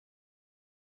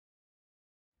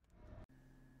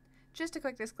Just a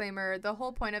quick disclaimer, the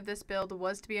whole point of this build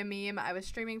was to be a meme. I was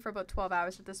streaming for about 12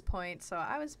 hours at this point, so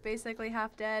I was basically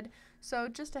half dead. So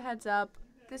just a heads up,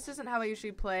 this isn't how I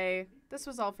usually play. This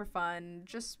was all for fun,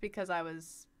 just because I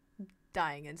was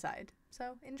dying inside.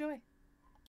 So enjoy.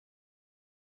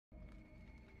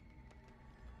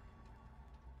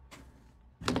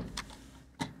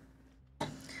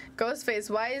 Ghostface,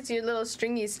 why is your little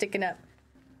stringy sticking up?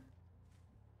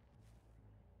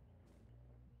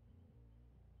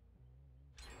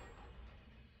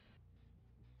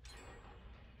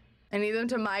 I need them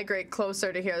to migrate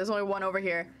closer to here. There's only one over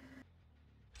here.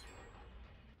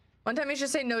 One time you should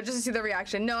say no just to see the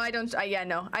reaction. No, I don't. Yeah,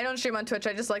 no. I don't stream on Twitch.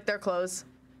 I just like their clothes.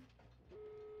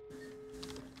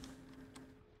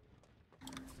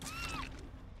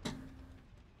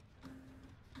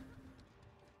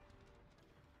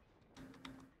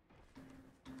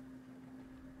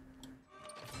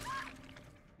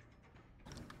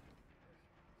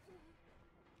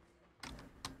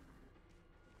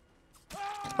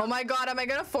 Oh my god, am I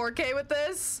gonna 4K with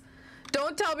this?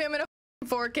 Don't tell me I'm gonna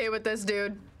 4K with this,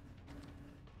 dude.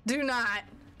 Do not.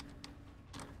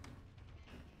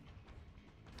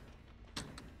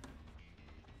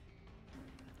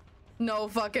 No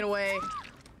fucking way.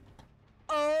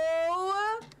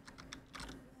 Oh!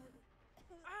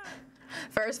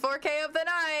 First 4K of the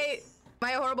night. Am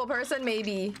I a horrible person?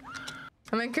 Maybe.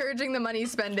 I'm encouraging the money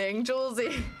spending.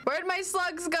 Julesy. Where'd my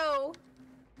slugs go?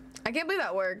 I can't believe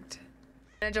that worked.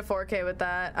 Manage a 4K with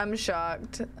that. I'm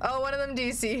shocked. Oh, one of them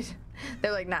DC'd.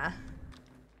 They're like, nah.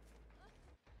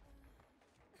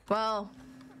 Well,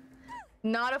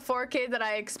 not a 4K that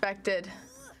I expected.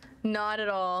 Not at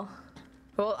all.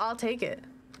 Well, I'll take it.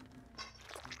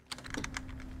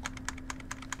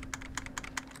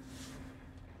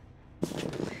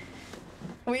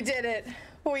 We did it.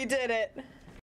 We did it.